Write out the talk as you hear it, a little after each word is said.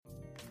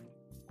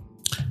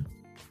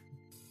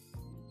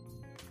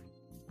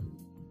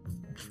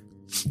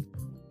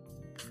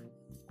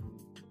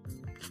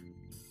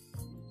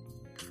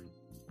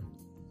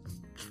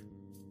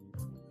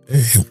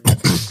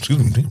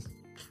Excuse me.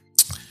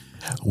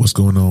 What's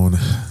going on?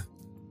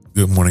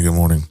 Good morning.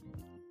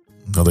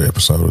 Another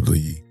episode of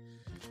the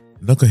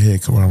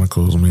Knucklehead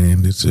Chronicles,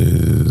 man. This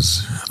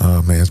is,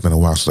 it's been a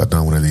while since I've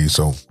done one of these,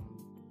 so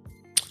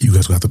you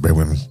guys will have to bear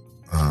with me.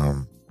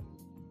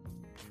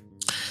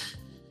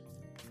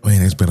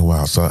 Man, it's been a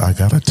while, so I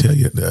gotta tell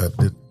you,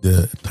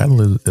 the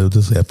title of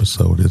this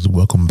episode is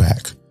Welcome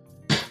Back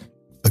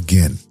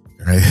Again,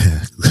 right?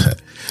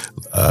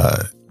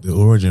 The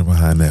origin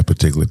behind that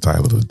particular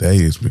title today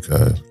is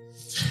because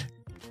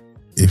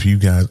if you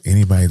guys,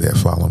 anybody that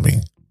follow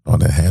me or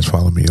that has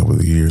followed me over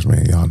the years,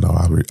 man, y'all know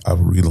I've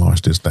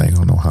relaunched this thing. I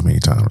don't know how many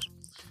times.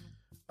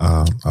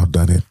 I've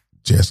done it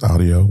just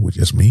audio with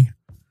just me.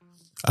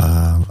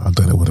 I've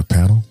done it with a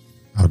panel.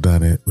 I've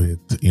done it with,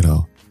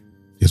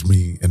 just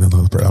me and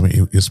another person. I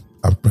mean,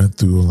 I've been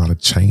through a lot of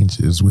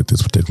changes with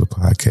this particular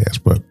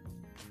podcast, but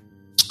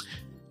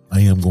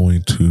I am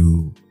going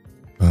to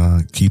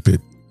keep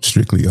it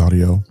strictly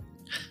audio.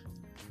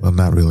 Well,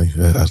 not really.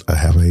 I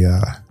have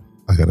I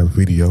got a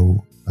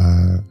video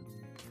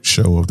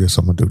show of this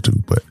I'm gonna do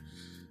too, but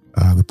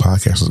the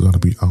podcast is going to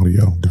be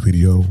audio. The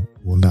video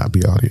will not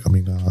be audio. I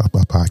mean, a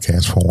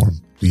podcast form.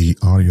 The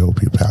audio will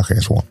be a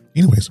podcast form.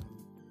 Anyways,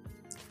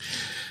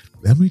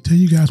 let me tell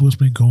you guys what's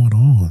been going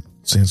on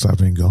since I've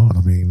been gone.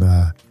 I mean,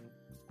 I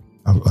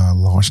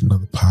launched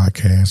another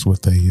podcast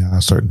with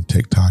a certain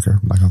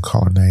TikToker. I'm not gonna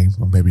call her name,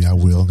 or maybe I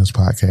will in this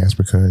podcast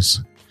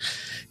because,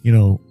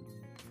 when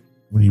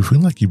you feel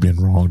like you've been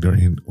wronged,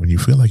 when you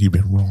feel like you've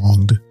been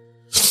wronged,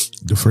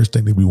 the first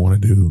thing that we want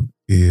to do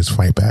is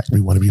fight back. We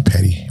want to be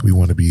petty. We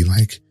want to be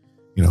like,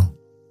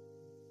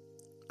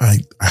 I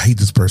hate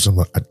this person,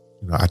 but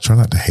I try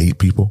not to hate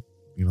people.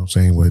 You know what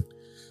I'm saying? But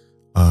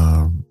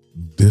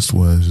this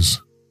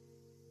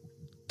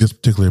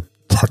particular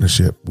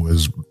partnership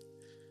was,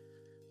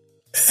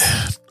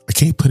 I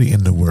can't put it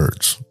into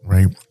words,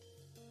 right?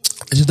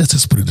 Let's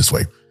just put it this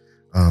way.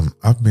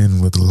 I've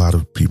been with a lot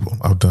of people.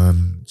 I've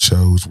done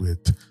shows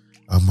with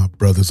my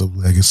brothers of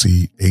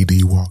legacy,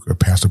 A.D. Walker,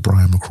 Pastor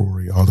Brian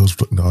McCrory, all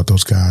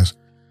those guys.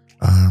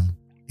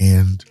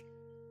 And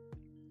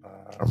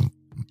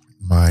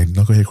my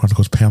Knucklehead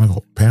Chronicles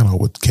panel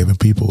with Kevin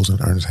Peoples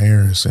and Ernest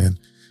Harris and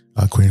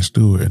Quinn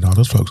Stewart and all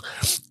those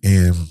folks.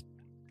 And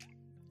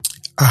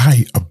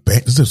I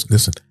abandoned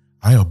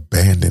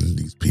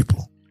these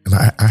people. And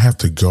I have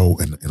to go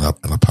and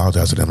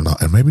apologize to them.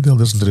 And maybe they'll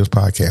listen to this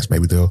podcast.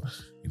 Maybe they'll,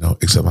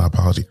 accept my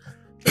apology.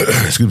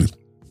 Excuse me.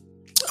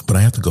 But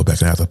I have to go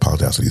back and I have to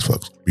apologize to these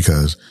folks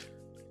because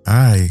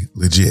I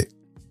legit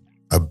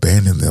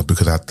abandoned them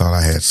because I thought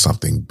I had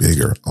something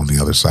bigger on the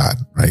other side,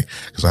 right?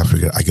 Because I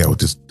figured I got with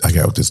this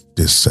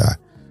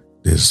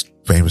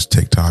famous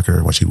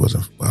TikToker. Well,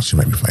 she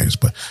might be famous,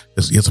 but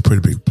it's a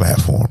pretty big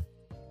platform.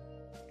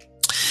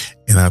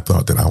 And I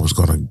thought that I was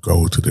going to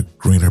go to the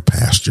greener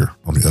pasture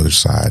on the other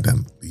side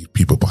and the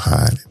people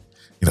behind,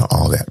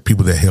 all that,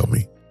 people that helped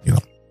me,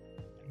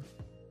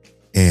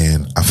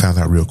 And I found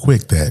out real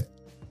quick that,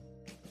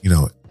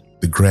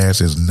 the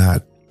grass is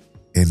not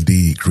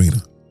indeed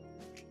greener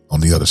on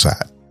the other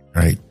side,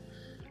 right?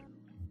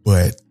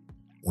 But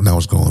when I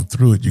was going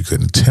through it, you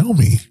couldn't tell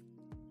me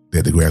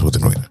that the grass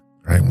wasn't greener,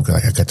 right?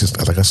 Because I got this,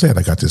 like I said,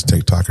 I got this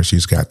TikToker.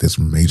 She's got this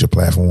major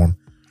platform,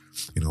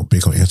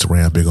 big on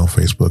Instagram, big on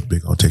Facebook,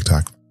 big on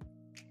TikTok.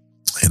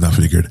 And I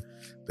figured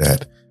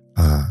that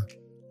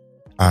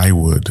I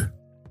would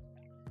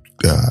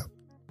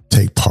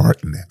take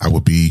part in that. I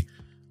would be,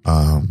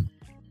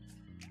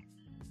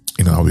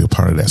 I'll be a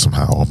part of that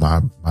somehow, or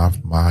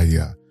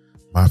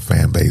my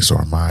fan base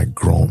or my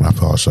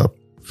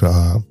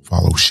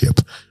fellowship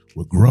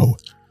would grow.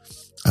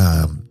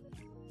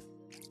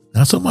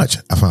 Not so much,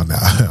 I found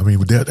out. I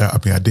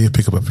did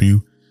pick up a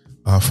few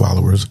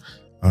followers,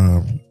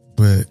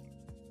 but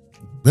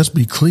let's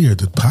be clear.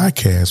 The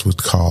podcast was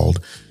called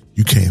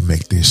 "You Can't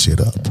Make This Shit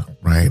Up,"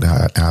 right?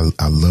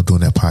 I love doing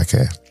that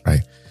podcast,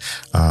 right?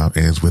 And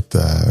it's with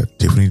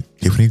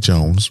Tiffany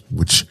Jones,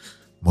 which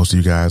most of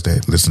you guys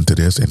that listen to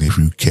this, and if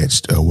you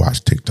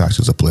watch TikTok,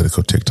 she's a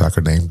political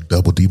TikToker named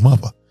Double D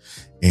Mother.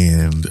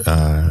 And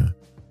the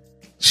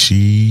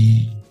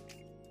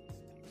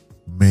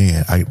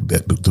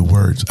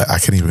words, I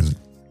can't even,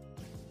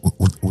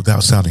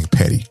 without sounding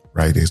petty,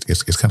 right?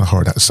 It's kind of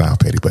hard not to sound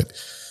petty, but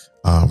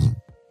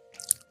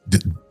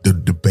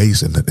the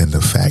base and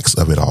the facts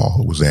of it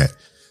all was that,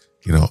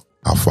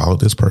 I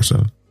followed this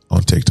person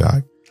on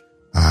TikTok.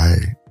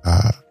 I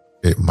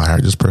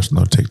admired this person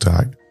on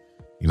TikTok.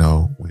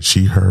 When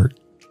she heard,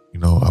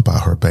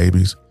 about her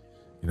babies,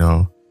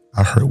 I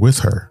heard with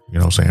her, you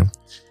know what I'm saying?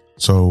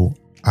 So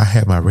I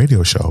had my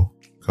radio show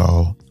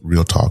called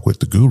Real Talk with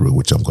the Guru,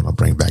 which I'm going to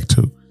bring back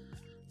to,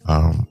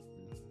 on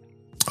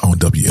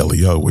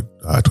WLEO with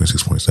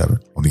 26.7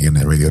 on the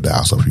internet radio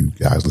dial. So if you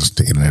guys listen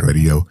to internet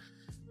radio,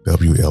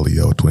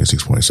 WLEO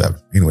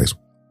 26.7. Anyways, so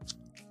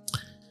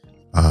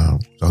I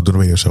was doing a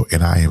radio show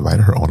and I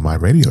invited her on my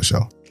radio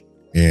show.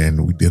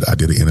 And I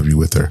did an interview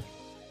with her,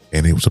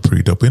 and it was a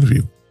pretty dope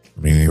interview.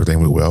 I mean, everything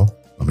went well.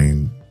 I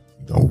mean,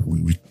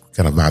 we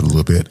kind of vibed a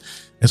little bit.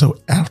 And so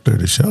after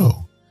the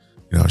show,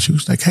 She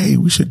was like, hey,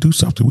 we should do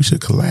something. We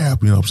should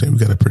collab. You know what I'm saying? We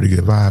got a pretty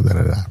good vibe. Da,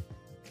 da, da.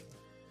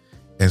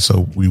 And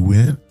so we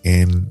went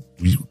and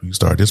we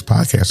started this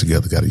podcast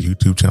together, got a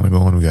YouTube channel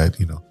going. We got,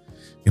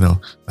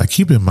 like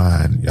keep in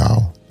mind,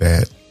 y'all,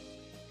 that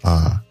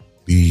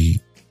the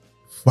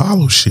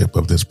followership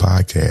of this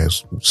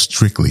podcast was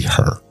strictly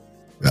her.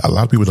 A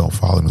lot of people don't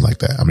follow me like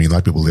that. I mean, a lot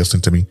of people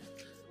listen to me.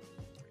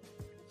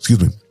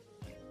 Excuse me.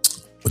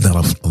 But not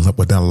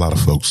a lot of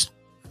folks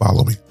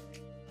follow me.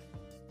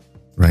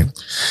 Right.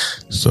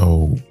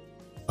 So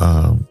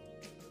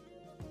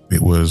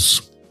it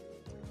was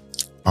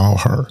all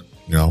her.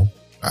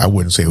 I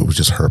wouldn't say it was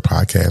just her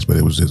podcast, but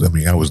it was just,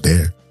 I was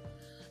there.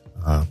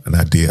 And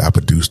I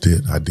produced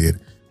it. I did.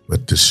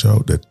 But the show,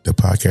 the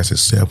podcast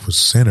itself was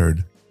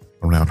centered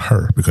around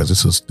her because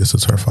this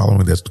is her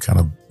following that's kind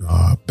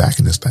of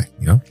backing this thing,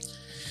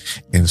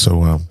 And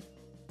so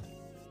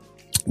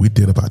we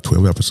did about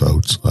 12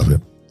 episodes of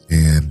it.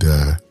 And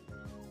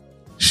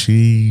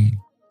she,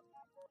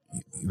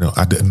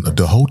 I didn't,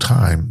 the whole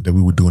time that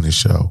we were doing this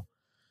show,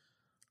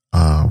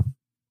 I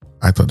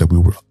thought that we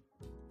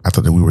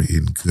were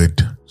in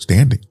good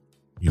standing,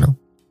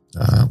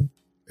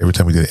 Every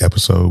time we did an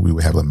episode, we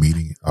would have a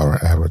meeting or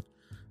have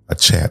a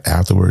chat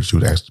afterwards. You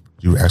would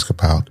ask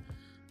about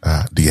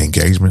the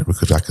engagement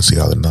because I could see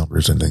all the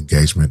numbers and the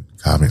engagement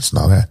comments and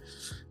all that.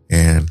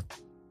 And,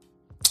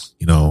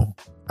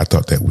 I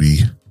thought that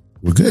we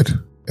were good.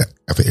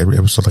 After every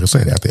episode, like I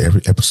said, after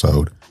every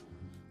episode,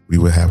 we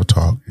would have a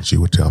talk and she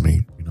would tell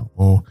me,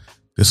 oh,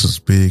 this is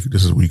big.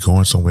 We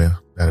going somewhere.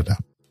 Da, da, da.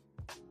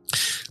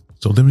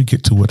 So let me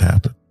get to what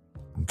happened.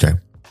 Okay.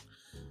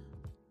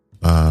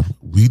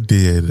 We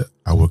did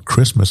our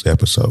Christmas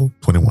episode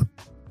 21,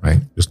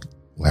 right? Just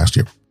last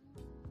year.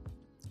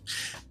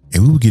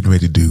 And we were getting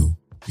ready to do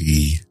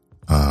the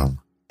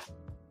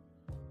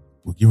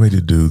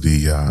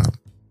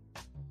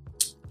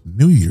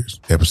New Year's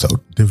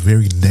episode the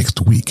very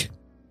next week,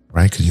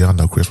 right? Because y'all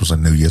know Christmas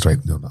and New Year's, right?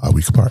 A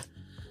week apart.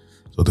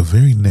 So the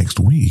very next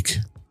week,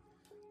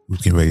 we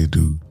was getting ready to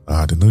do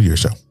the New Year's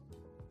show.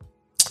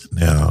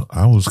 Now,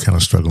 I was kind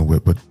of struggling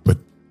with, but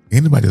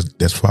anybody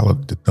that's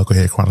followed the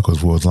Knucklehead Chronicles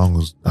for as long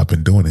as I've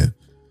been doing it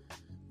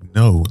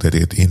know that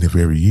at the end of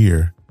every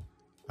year,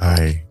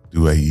 I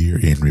do a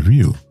year-end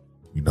review.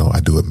 I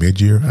do a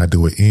mid-year, I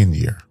do an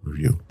end-year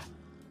review.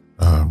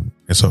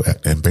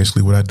 And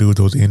basically what I do with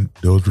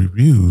those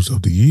reviews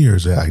of the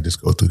years, that I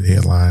just go through the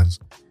headlines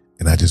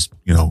and I just,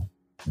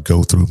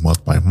 go through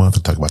month by month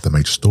and talk about the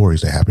major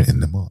stories that happen in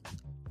the month,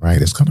 right?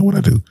 That's kind of what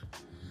I do.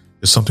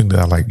 It's something that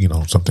I like,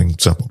 something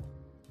simple.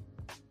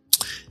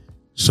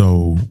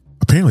 So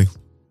apparently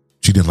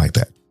she didn't like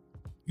that.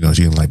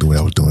 She didn't like the way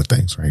I was doing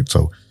things, right?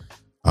 So,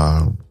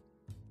 I'm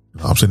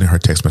sending her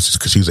text message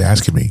because she was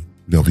asking me,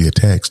 via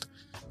text,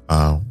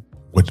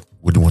 what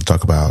do you want to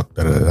talk about?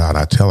 Da, da, da, da. And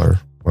I tell her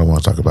what I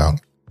want to talk about.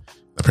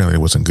 Apparently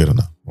it wasn't good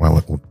enough.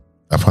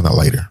 I found out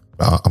later.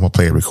 I'm going to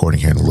play a recording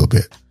here in a little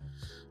bit.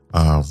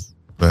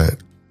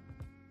 But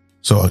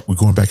so we're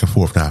going back and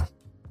forth now.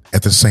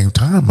 At the same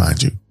time,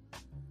 mind you,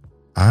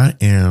 I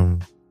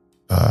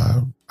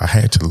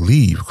had to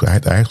leave. I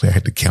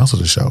had to cancel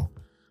the show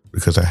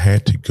because I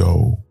had to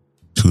go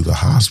to the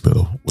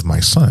hospital with my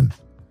son.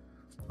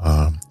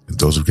 And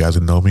those of you guys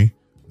that know me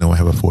know I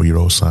have a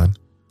 4-year-old son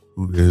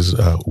who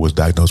was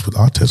diagnosed with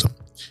autism.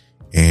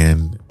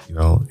 And,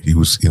 he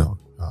was,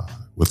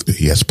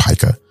 he has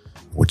pica,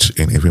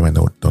 and if you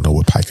don't know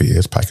what pica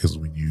is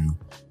when you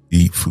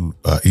eat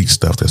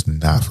stuff that's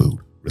not food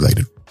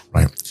related,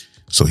 right?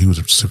 So he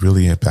was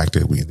severely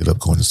impacted. We ended up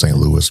going to St.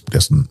 Louis.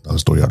 That's another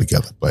story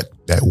altogether. But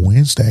that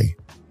Wednesday,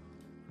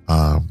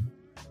 I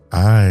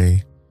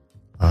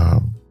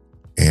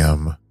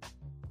am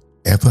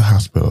at the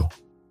hospital,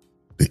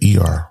 the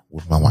ER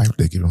with my wife.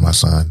 They're giving my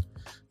son,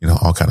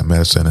 all kind of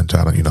medicine and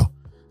try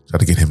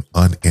to get him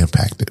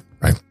unimpacted,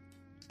 right?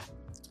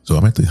 So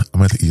I'm at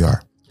the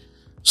ER.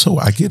 So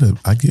I get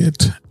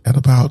at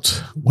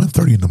about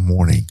 1:30 in the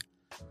morning.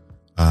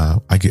 I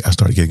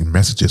started getting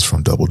messages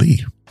from Double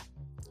D,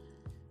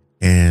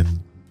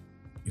 and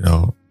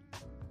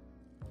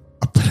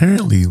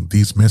apparently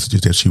these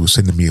messages that she was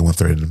sending me at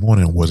 1:30 in the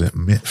morning wasn't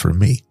meant for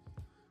me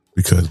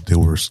because there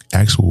were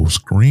actual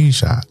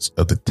screenshots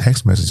of the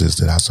text messages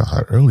that I saw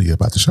her earlier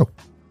about the show.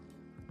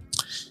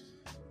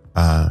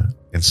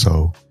 And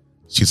so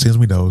she sends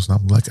me those, and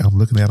I'm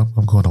looking at them.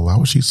 I'm going, why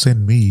would she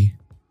send me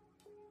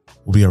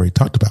what we already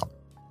talked about?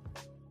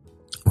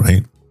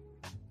 Right.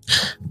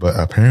 But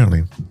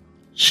apparently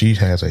she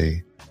had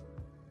a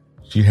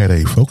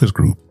focus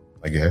group,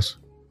 I guess.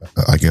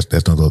 I guess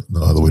that's no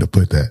other way to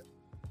put that.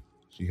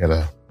 She had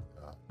a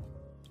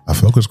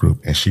focus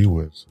group, and she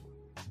was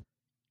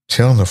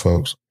telling the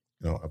folks,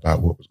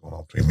 about what was going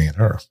on between me and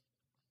her.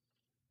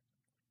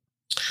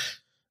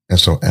 And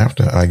so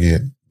after I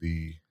get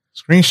the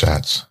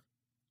screenshots,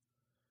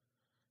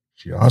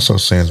 she also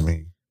sends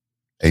me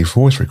a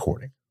voice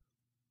recording.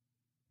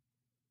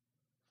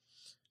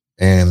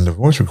 And the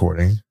voice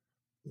recording,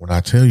 when I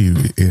tell you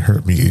it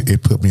hurt me,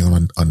 it put me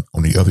on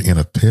the other end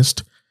of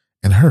pissed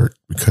and hurt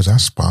because I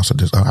sponsored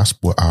this. I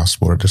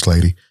supported this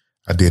lady.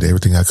 I did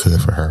everything I could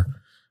for her.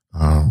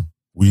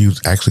 We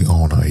was actually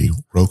on a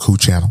Roku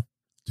channel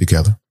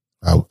together.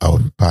 Our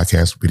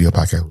video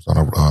podcast was on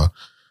a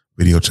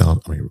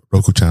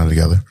Roku channel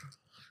together.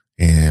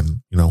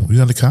 And,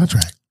 we under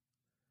contract.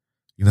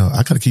 I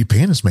got to keep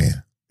paying this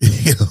man.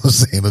 You know what I'm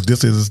saying?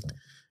 This is,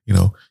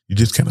 you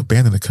just can't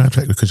abandon the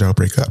contract because y'all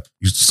break up.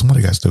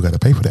 Somebody still got to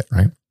pay for that,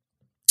 right?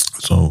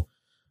 So,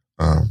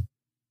 but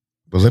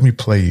let me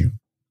play you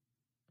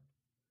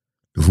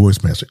the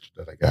voice message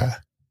that I got.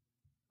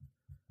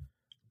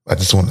 I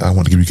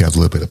want to give you guys a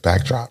little bit of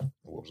backdrop of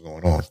what was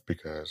going on,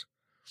 because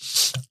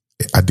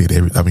I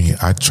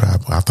tried.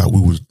 I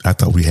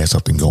thought we had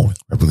something going.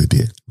 I really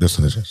did.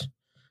 Listen to this.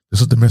 This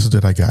is the message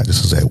that I got.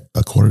 This is at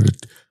a quarter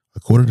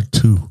to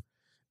 2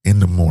 in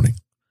the morning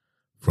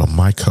from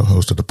my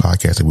co-host of the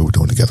podcast that we were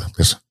doing together.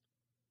 Listen.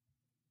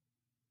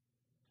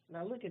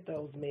 Now look at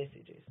those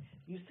messages.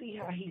 You see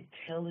how he's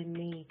telling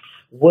me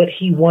what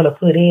he want to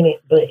put in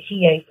it, but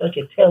he ain't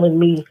fucking telling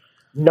me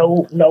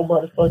no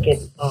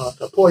motherfucking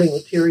supporting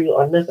material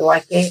or nothing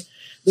like that.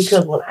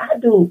 Because when I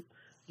do,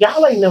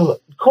 y'all ain't never,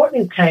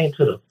 Courtney came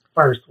to the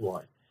first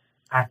one,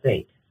 I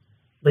think.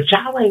 But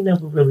y'all ain't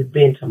never really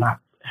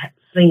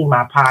seen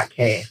my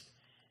podcast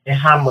and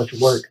how much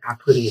work I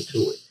put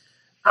into it.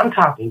 I'm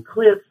talking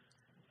clips,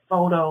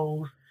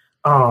 photos.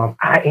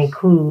 I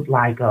include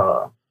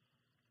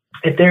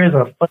if there's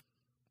a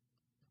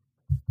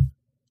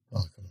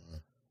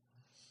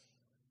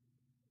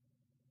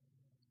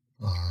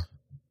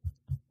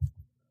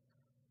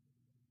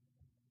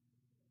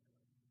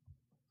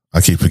I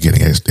keep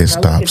forgetting it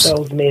stops. Look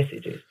at those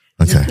messages.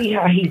 Okay. You see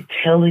how he's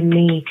telling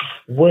me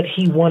what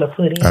he want to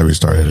put in? I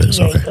restarted it.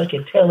 He ain't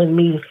fucking telling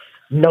me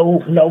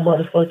no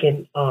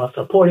motherfucking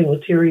supporting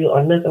material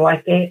or nothing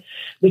like that.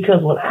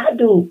 Because when I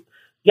do,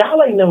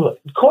 y'all ain't never,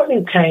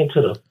 Courtney came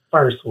to the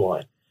first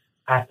one,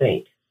 I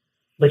think.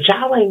 But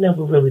y'all ain't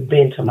never really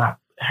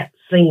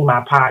seen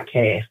my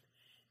podcast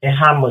and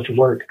how much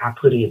work I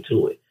put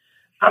into it.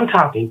 I'm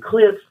talking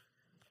clips,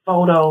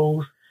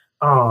 photos.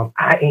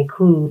 I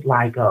include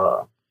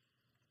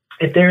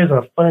if there's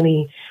a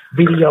funny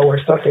video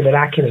or something that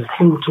I can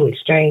include to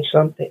exchange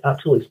something,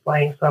 to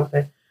explain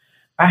something.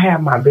 I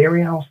have my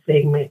very own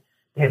segment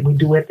that we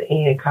do at the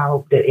end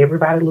that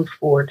everybody looks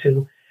forward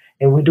to.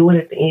 And we do it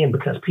at the end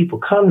because people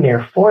come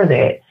there for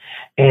that.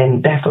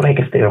 And that's so they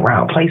can stay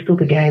around, play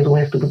stupid games,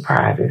 win stupid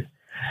prizes.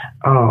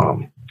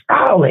 All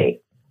that.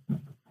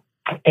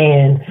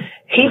 And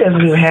he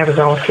doesn't even have his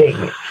own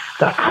segment.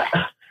 So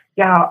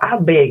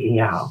I'm begging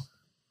y'all.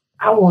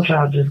 I want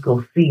y'all to just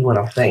go see what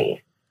I'm saying.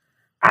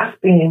 I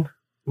spend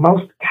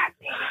most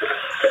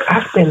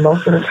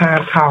of the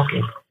time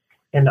talking,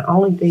 and the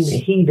only thing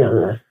that he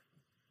does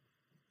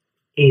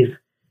is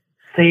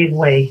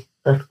segue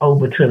us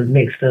over to the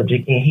next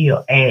subject, and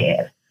he'll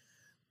add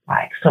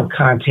some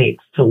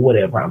context to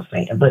whatever I'm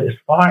saying. But as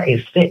far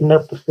as setting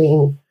up the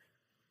scene,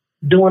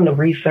 doing the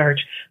research,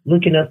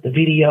 looking up the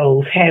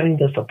videos, having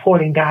the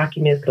supporting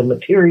documents, the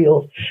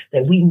materials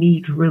that we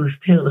need to really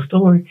tell the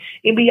story,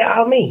 it'd be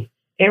all me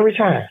every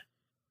time.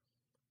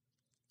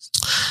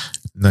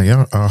 Now,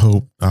 y'all,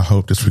 I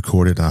hope this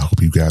recorded. I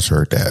hope you guys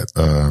heard that,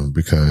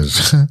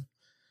 because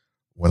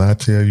when I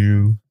tell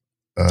you,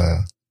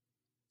 that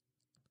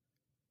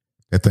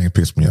thing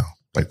pissed me off.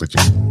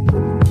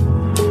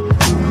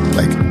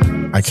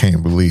 I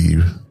can't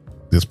believe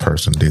this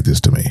person did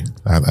this to me.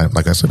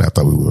 Like I said, I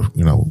thought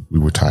we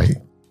were tight.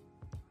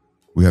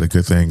 We had a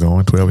good thing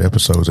going. 12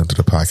 episodes into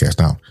the podcast.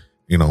 Now,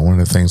 one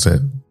of the things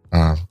that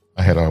I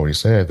had already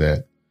said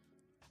that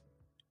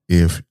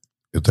if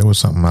there was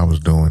something I was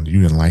doing,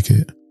 you didn't like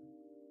it,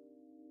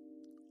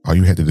 all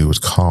you had to do was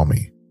call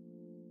me.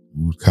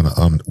 We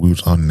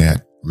was on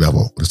that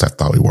level. At least I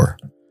thought we were.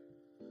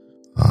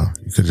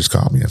 You could just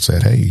call me and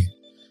said, hey,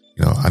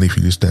 I need for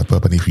you to step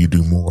up. I need for you to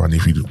do more. I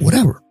need for you to do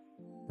whatever.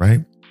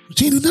 Right? But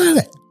she didn't do none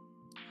of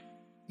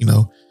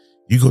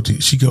that.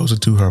 She goes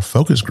into her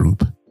focus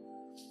group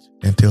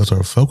and tells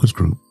her focus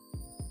group,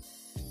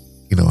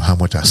 how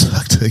much I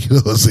sucked. You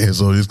know what I'm saying?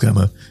 So it's kind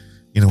of,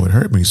 it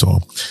hurt me. So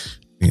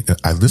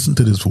I listened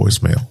to this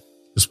voicemail,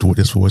 this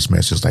voice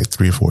message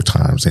 3 or 4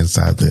 times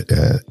inside when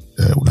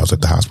I was at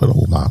the hospital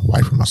with my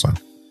wife and my son.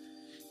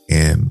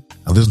 And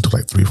I listened to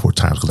 3 or 4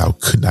 times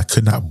because I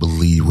could not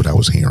believe what I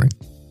was hearing.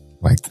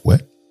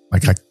 What?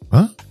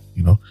 Huh?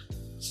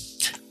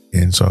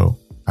 And so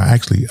I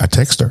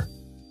texted her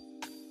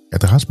at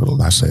the hospital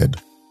and I said,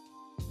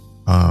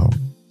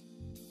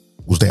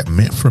 was that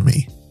meant for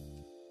me?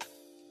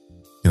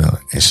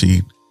 And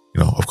she,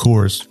 of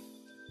course,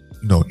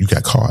 you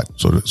got caught.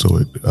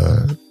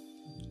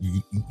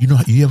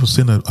 You ever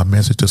send a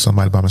message to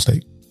somebody by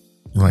mistake?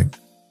 You're like,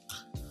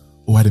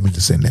 oh, I didn't mean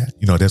to send that.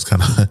 That's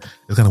kind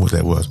of what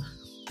that was.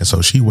 And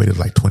so she waited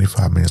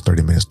 25 minutes,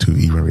 30 minutes to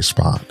even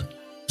respond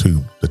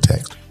to the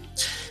text.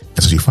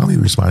 And so she finally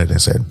responded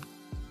and said,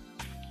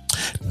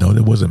 no,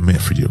 that wasn't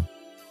meant for you,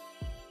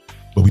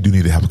 but we do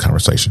need to have a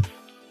conversation.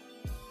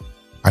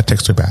 I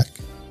texted her back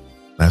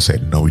and I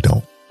said, no, we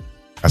don't.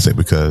 I said,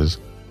 because,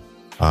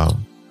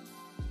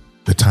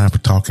 the time for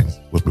talking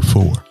was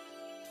before,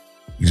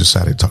 you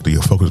decided to talk to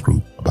your focus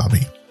group about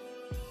me,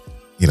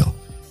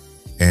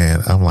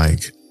 and I'm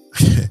like,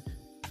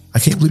 I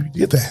can't believe you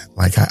did that.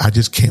 Like, I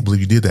just can't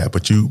believe you did that.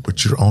 But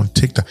you're on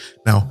TikTok.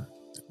 Now,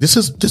 this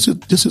is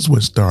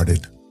what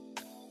started.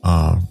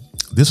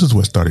 This is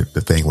what started the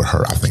thing with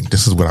her. I think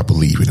this is what I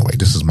believe anyway.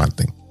 This is my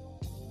thing,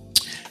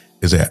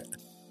 is that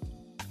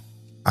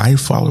I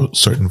follow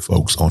certain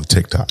folks on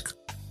TikTok,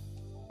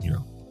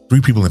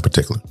 3 people in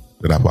particular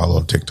that I follow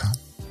on TikTok.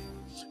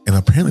 And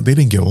apparently they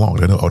didn't get along.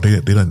 They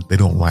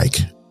don't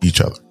like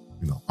each other,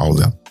 all of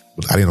them.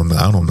 But I don't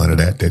know none of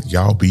that. That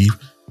y'all beef,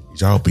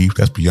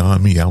 that's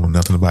beyond me. I don't know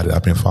nothing about it.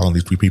 I've been following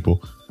these 3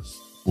 people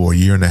for a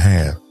year and a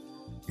half.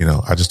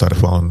 I just started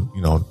following,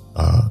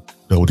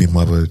 Dodie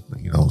Mother,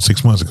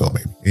 6 months ago,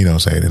 maybe. You know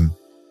what I'm saying? And,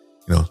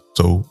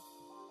 so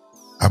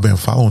I've been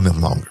following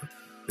them longer.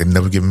 They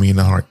never given me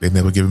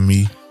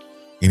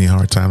any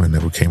hard time. They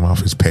never came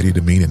off as petty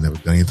to me. They never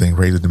done anything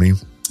crazy to me.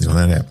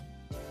 None of that.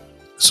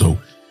 So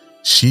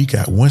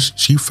once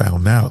she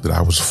found out that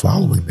I was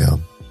following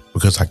them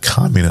because I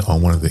commented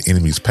on one of the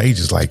enemy's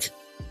pages, like,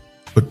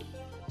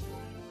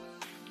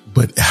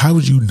 but how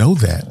would you know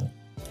that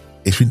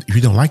if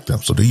you don't like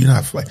them? So do you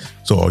not like?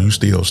 So are you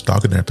still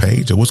stalking their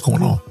page, or what's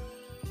going on?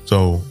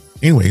 So,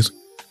 anyways,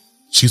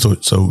 I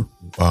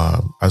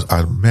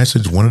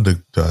messaged one of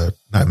the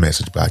not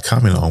messaged, but I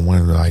commented on one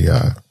of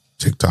the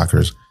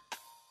TikTokers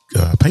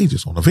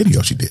pages on a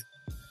video she did,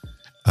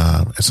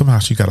 and somehow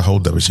she got a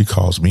hold of it. She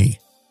calls me,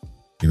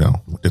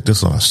 this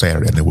is on a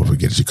Saturday. I never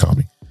forget it. She called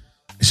me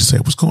and she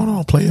said, "What's going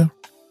on, player?"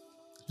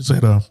 She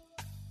said,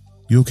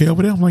 "You okay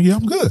over there?" I'm like, "Yeah,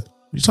 I'm good.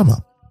 What you talking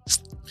about?"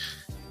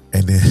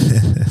 And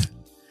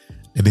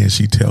then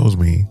she tells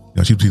me,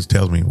 she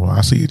tells me, "Well,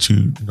 I see that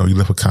you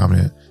left a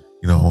comment,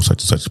 on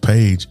such and such a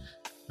page.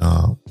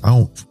 I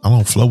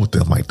don't flow with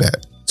them like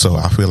that. So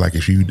I feel like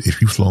if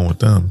you flow with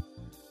them,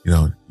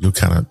 you'll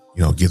kind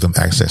of, give them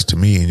access to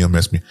me and you'll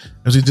mess me."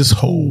 There's this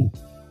whole,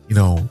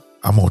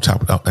 I'm on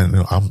top of,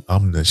 and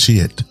I'm the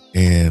shit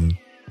and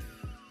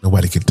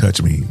nobody can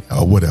touch me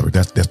or whatever.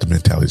 That's the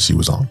mentality she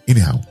was on.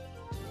 Anyhow,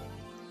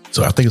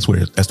 so I think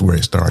that's where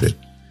it started,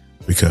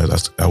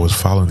 because I was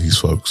following these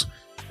folks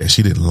that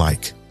she didn't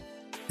like,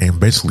 and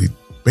basically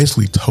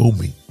told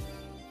me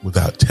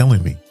without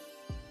telling me,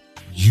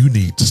 "You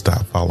need to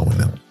stop following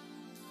them."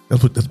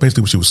 That's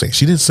basically what she was saying.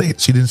 She didn't say it.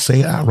 She didn't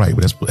say it outright,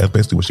 but that's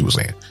basically what she was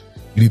saying.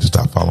 You need to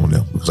stop following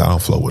them because I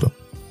don't flow with them.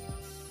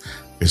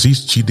 And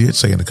she did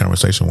say in the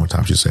conversation one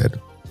time, she said,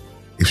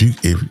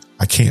 if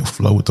I can't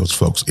flow with those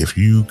folks, if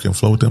you can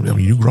flow with them, I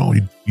mean, you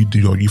grown,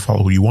 you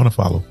follow who you want to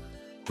follow.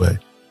 But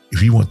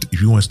if you want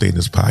to stay in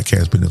this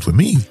podcast business with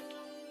me, you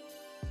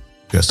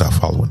gotta stop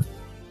following them.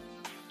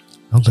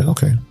 I was like,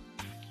 okay.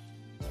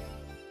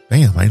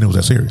 Damn, I didn't know it was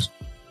that serious.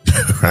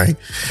 Right?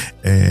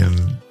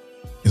 And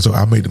so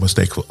I made the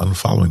mistake of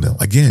unfollowing them.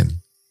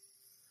 Again,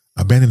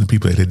 abandoning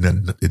people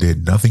that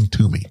did nothing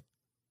to me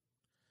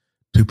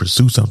to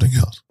pursue something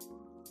else.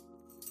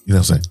 You know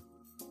what I'm saying?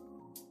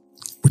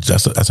 Which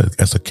that's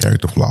a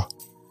character flaw.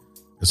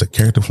 It's a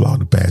character flaw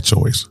and a bad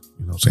choice.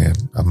 You know what I'm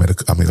saying?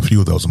 I made a few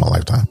of those in my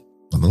lifetime.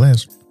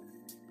 Nonetheless,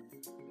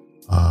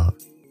 I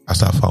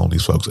stopped following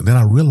these folks, and then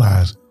I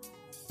realized,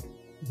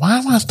 why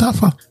am I stop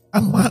following?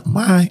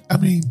 I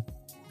mean,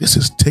 this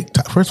is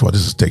TikTok. First of all,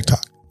 this is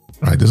TikTok,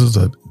 right? This is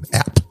an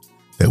app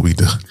that we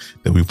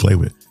play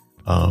with.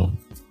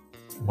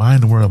 Why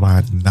in the world am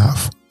I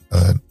not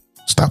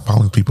stop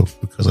following people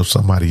because of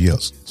somebody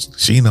else?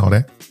 She know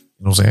that.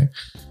 You know what I'm saying?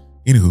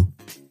 Anywho,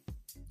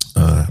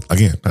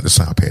 again, not to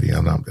sound petty.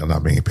 I'm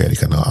not being petty,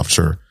 because I'm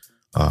sure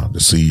the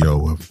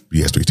CEO of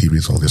BS3 TV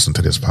is going to listen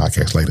to this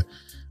podcast later.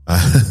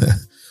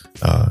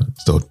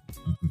 So,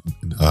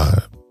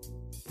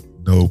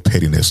 no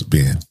pettiness,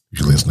 Ben, if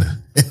you're listening.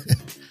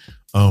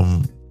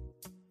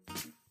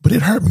 But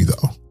it hurt me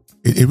though.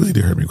 It really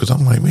did hurt me, because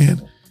I'm like,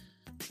 man,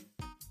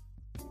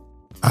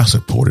 I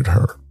supported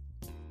her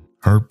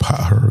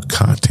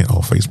content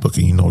on Facebook,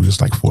 and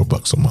it's like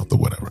 $4 a month or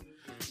whatever.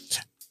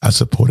 I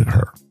supported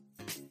her.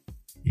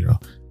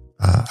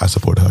 I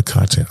supported her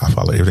content. I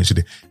followed everything she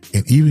did,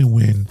 and even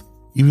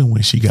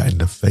when she got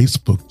into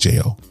Facebook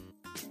jail,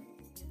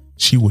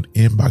 she would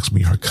inbox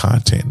me her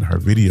content and her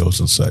videos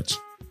and such,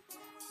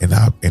 and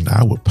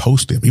I would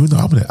post them, even though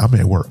I'm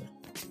at work.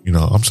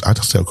 I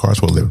just sell cars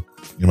for a living.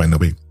 You might know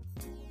me.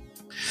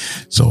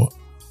 So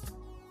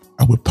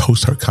I would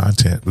post her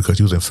content because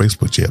she was in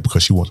Facebook jail,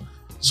 because she was,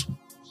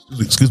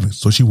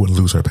 so she wouldn't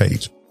lose her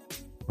page,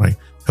 right?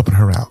 Helping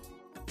her out.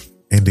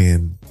 And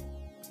then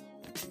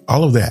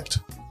all of that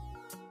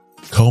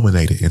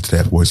culminated into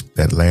that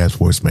last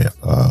voice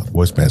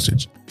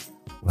message.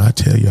 When I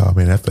tell y'all,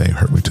 man, that thing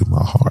hurt me to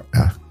my heart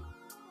now.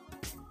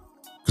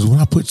 Because when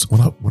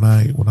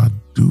I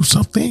do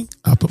something,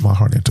 I put my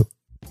heart into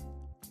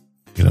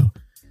it.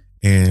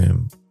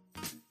 And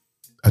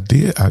I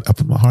did. I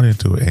put my heart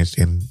into it,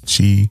 and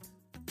she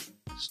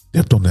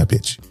stepped on that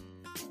bitch.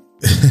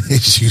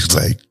 And she was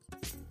like,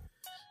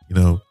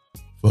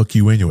 fuck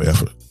you and your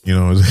effort. You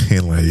know what I'm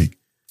saying? Like,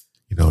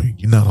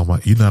 you're not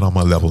on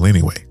my level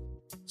anyway.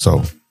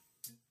 So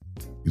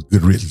it's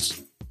good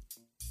riddance.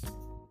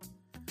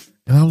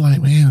 And I'm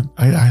like, man,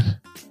 I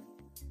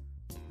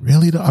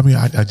really don't. I mean,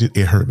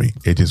 it hurt me.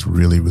 It just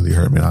really, really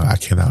hurt me. I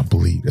cannot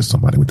believe that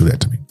somebody would do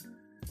that to me.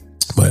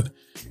 But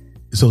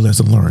it's a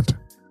lesson learned,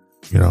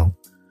 you know.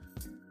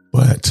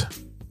 But,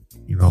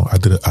 you know, I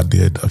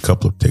did a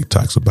couple of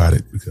TikToks about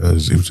it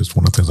because it was just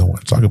one of the things I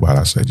wanted to talk about.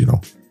 I said, you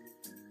know,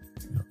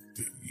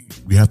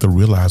 we have to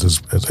realize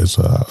as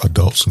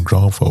adults and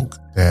grown folk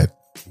that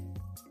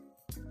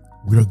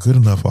we are good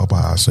enough all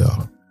by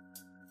ourselves.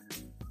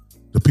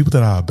 The people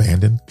that I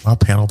abandoned, my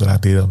panel that I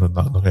did on the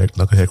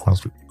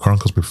Knucklehead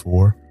Chronicles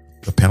before,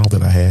 the panel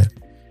that I had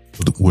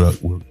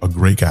were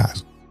great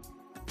guys.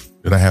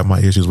 Did I have my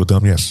issues with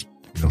them? Yes.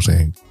 You know what I'm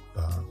saying?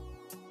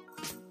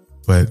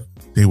 But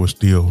they were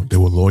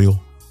loyal.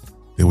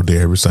 They were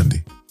there every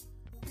Sunday.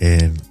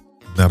 And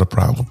not a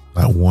problem.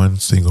 Not one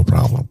single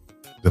problem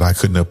that I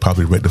couldn't have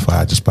probably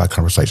rectified just by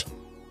conversation.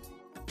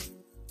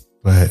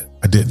 But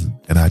I didn't.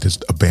 And I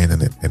just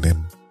abandoned it. And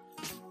then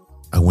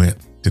I went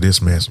to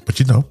this mess. But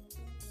you know,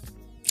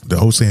 the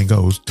old saying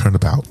goes,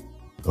 turnabout,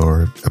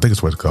 or I think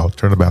it's what it's called.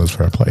 Turnabout is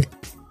fair play.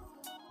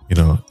 You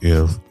know,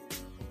 if,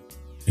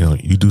 you know,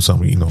 you do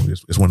something, you know,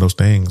 it's one of those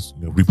things,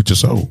 you know, reap what you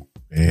sow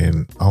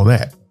and all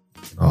that.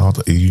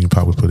 You can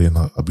probably put in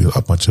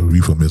a bunch of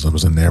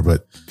euphemisms in there,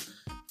 but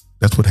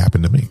that's what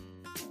happened to me.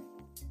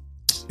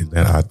 And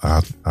then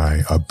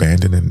I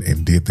abandoned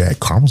and did that.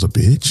 Karma's a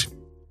bitch.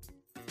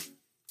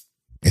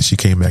 And she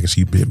came back and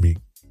she bit me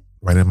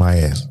right in my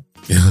ass.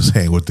 You know what I'm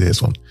saying? With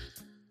this one.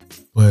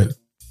 But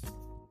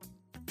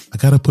I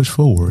got to push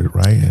forward,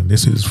 right? And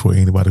this is for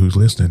anybody who's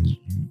listening.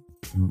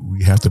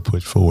 We have to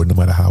push forward no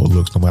matter how it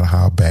looks, no matter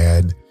how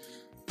bad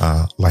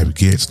life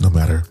gets, no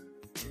matter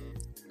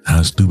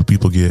how stupid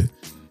people get,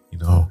 you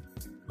know,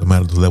 no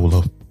matter the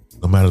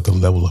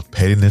level of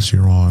pettiness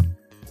you're on,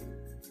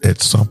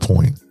 at some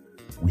point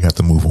we have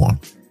to move on.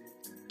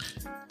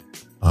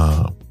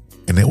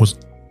 And that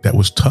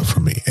was tough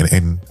for me.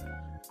 And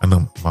I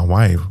know my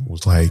wife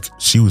was like,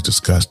 she was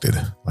disgusted.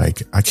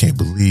 Like, I can't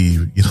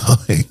believe, you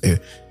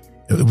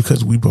know,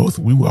 because we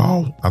were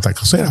all, like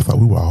I said, I thought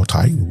we were all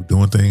tight. We were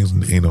doing things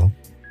and, you know,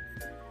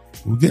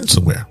 we were getting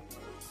somewhere.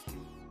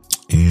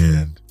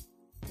 And,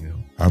 you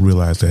know, I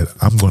realized that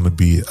I'm going to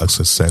be a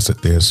success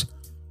at this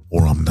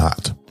or I'm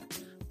not.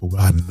 But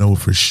what I know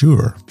for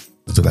sure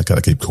is that I got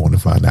to keep going to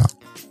find out.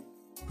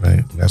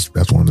 Right?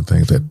 That's one of the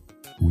things that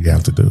we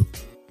have to do.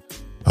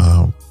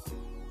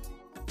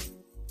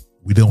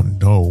 We don't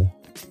know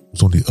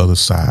what's on the other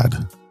side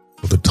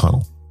of the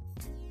tunnel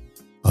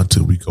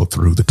until we go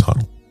through the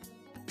tunnel.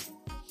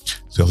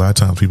 So a lot of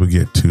times people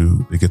get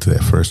to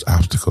that first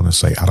obstacle and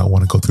say, I don't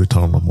want to go through the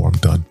tunnel no more. I'm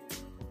done.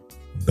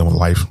 I'm done with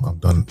life. I'm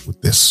done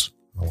with this.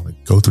 I don't want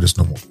to go through this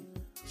no more.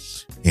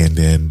 And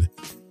then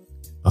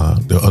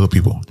there are other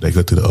people, they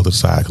go to the other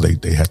side because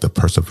they have to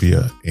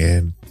persevere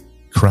and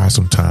cry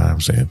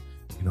sometimes and,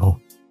 you know,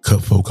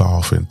 cut folk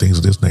off and things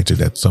of this nature.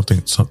 Some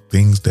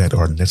things that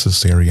are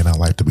necessary in our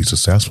life to be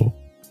successful.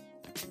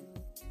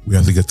 We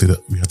have to get to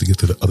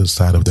the other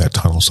side of that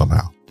tunnel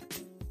somehow.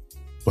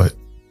 But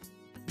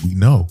we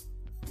know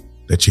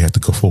that you have to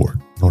go forward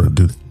in order to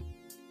do that.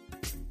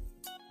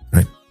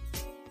 Right?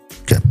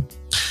 Okay.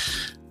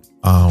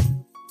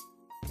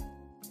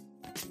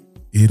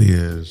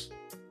 It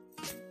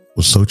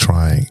was so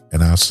trying.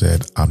 And I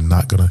said, I'm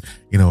not going to,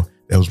 you know,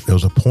 there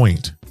was a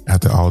point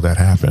after all that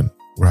happened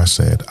where I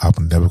said,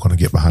 I'm never going to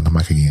get behind the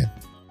mic again.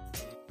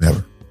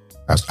 Never.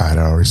 I had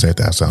already said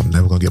that. I said, I'm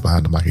never going to get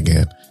behind the mic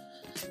again.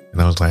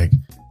 And I was like,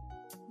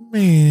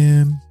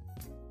 man,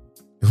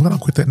 if I don't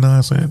quit that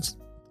nonsense,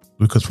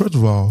 because first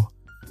of all,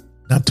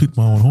 not toot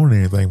my own horn or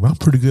anything, but I'm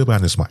pretty good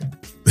behind this mic.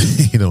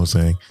 You know what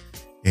I'm saying?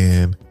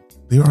 And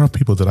there are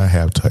people that I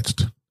have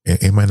touched.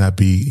 It might not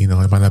be, you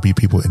know, it might not be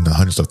people in the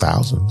hundreds of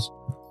thousands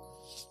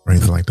or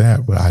anything like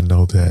that, but I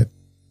know that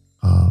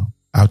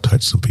I've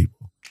touched some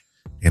people.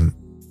 And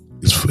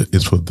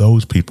it's for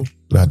those people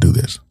that I do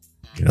this,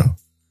 you know.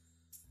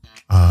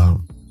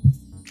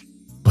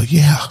 But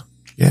yeah,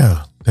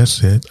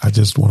 that's it. I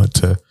just wanted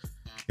to,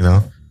 you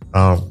know,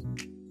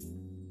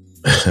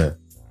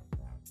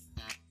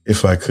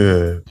 if I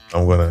could,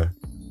 I'm gonna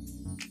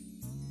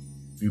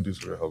do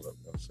this real. Hold up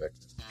 1 second.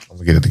 I'm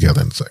gonna get it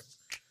together in a second.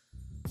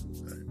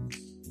 Right.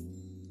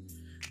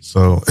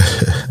 So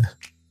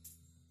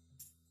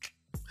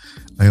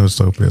I was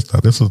so pissed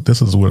off. This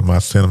is what my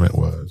sentiment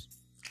was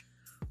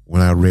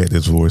when I read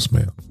this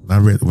voicemail.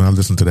 When I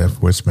listened to that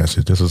voice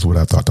message, this is what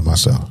I thought to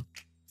myself.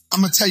 I'm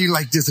going to tell you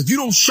like this. If you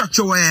don't shut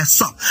your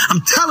ass up,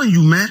 I'm telling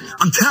you, man.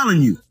 I'm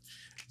telling you.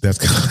 That's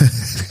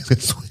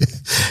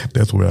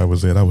where I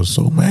was at. I was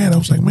so mad. I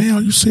was like, man,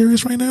 are you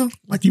serious right now?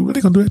 Like, you really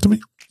going to do that to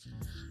me?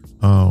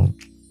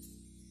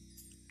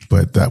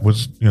 But that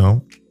was, you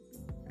know,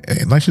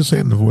 and like you said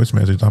in the voice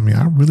message, I mean,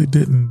 I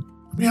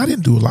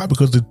didn't do a lot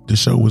because the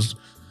show was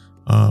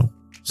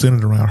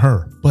centered around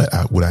her. But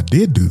what I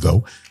did do,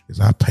 though, is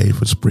I paid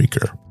for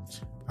Spreaker.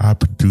 I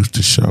produced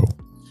the show.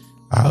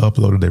 I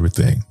uploaded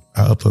everything.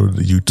 I uploaded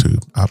it to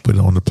YouTube. I put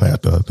it on the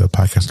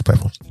podcast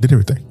platform. Did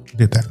everything.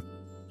 Did that.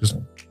 Just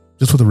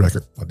for the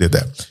record, I did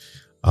that.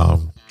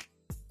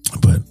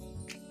 But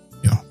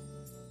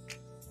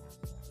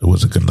It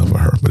wasn't good enough for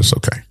her, but it's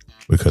okay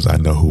because I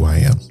know who I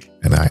am.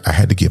 And I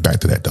had to get back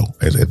to that though.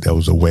 There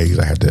was a ways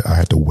I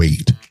had to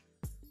wait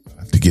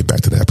to get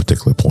back to that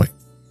particular point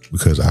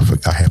because I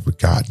had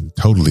forgotten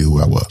totally who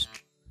I was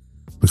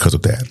because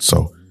of that.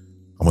 So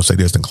I'm going to say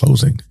this in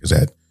closing is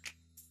that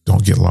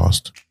don't get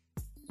lost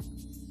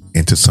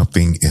into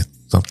something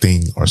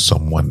or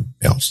someone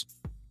else.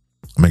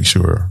 Make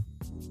sure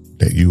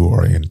that you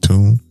are in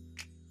tune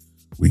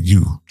with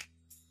you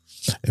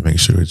and make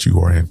sure that you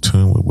are in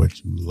tune with what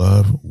you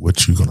love,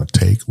 what you're going to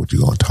take, what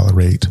you're going to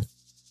tolerate,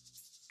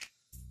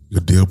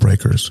 your deal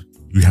breakers.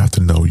 You have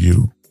to know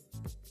you.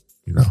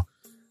 You know,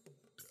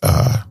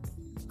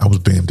 I was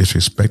being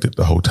disrespected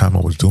the whole time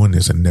I was doing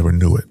this and never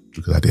knew it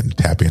because I didn't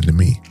tap into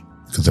me.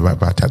 Because if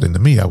I tapped into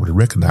me, I would have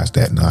recognized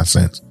that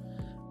nonsense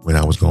when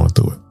I was going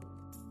through it.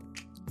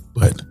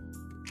 But,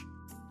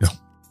 you know,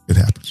 it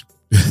happens.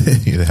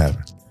 It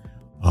happens.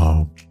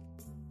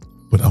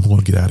 But I'm going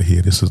to get out of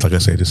here. This is, like I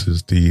said, this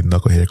is the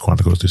Knucklehead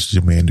Chronicles. This is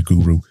your man, the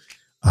Guru.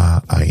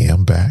 I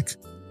am back.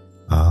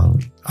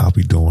 I'll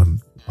be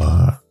doing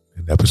an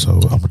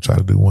episode. I'm going to try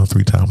to do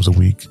 1-3 times a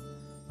week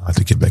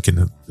to get back in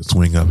the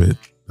swing of it.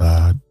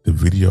 The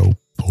video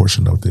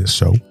portion of this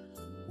show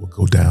will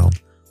go down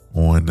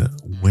on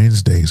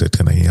Wednesdays at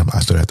 10 a.m. I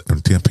still have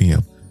to, 10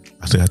 p.m.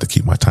 I still have to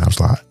keep my time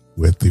slot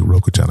with the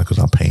Roku channel because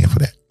I'm paying for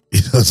that.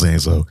 You know what I'm saying?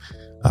 So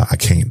I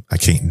can't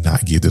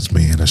not give this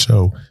man a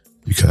show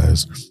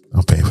because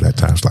I'm paying for that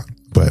time slot.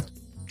 But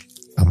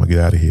I'm gonna get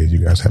out of here.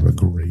 You guys have a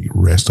great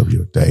rest of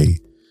your day.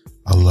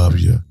 I love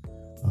you.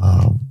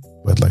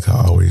 But like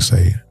I always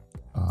say,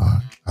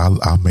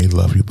 I may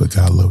love you, but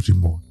God loves you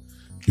more.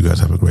 You guys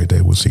have a great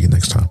day. We'll see you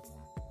next time.